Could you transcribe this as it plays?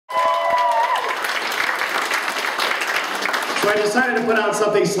So I decided to put on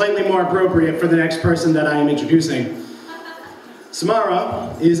something slightly more appropriate for the next person that I am introducing.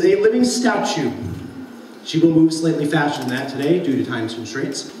 Samara is a living statue. She will move slightly faster than that today due to time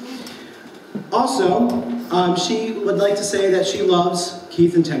constraints. Also, she would like to say that she loves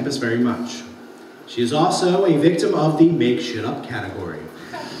Keith and Tempest very much. She is also a victim of the make shit up category.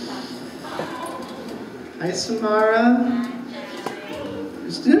 Hi, Samara.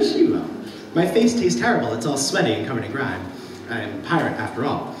 No, she will. My face tastes terrible. It's all sweaty and covered in grime. I'm a pirate after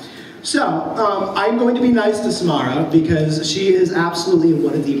all. So, I'm going to be nice to Samara because she is absolutely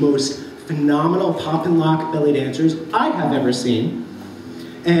one of the most phenomenal pop and lock belly dancers I have ever seen.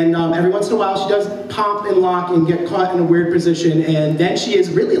 And every once in a while she does pop and lock and get caught in a weird position, and then she is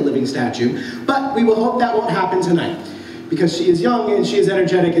really a living statue. But we will hope that won't happen tonight because she is young and she is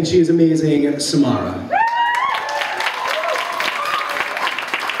energetic and she is amazing, Samara.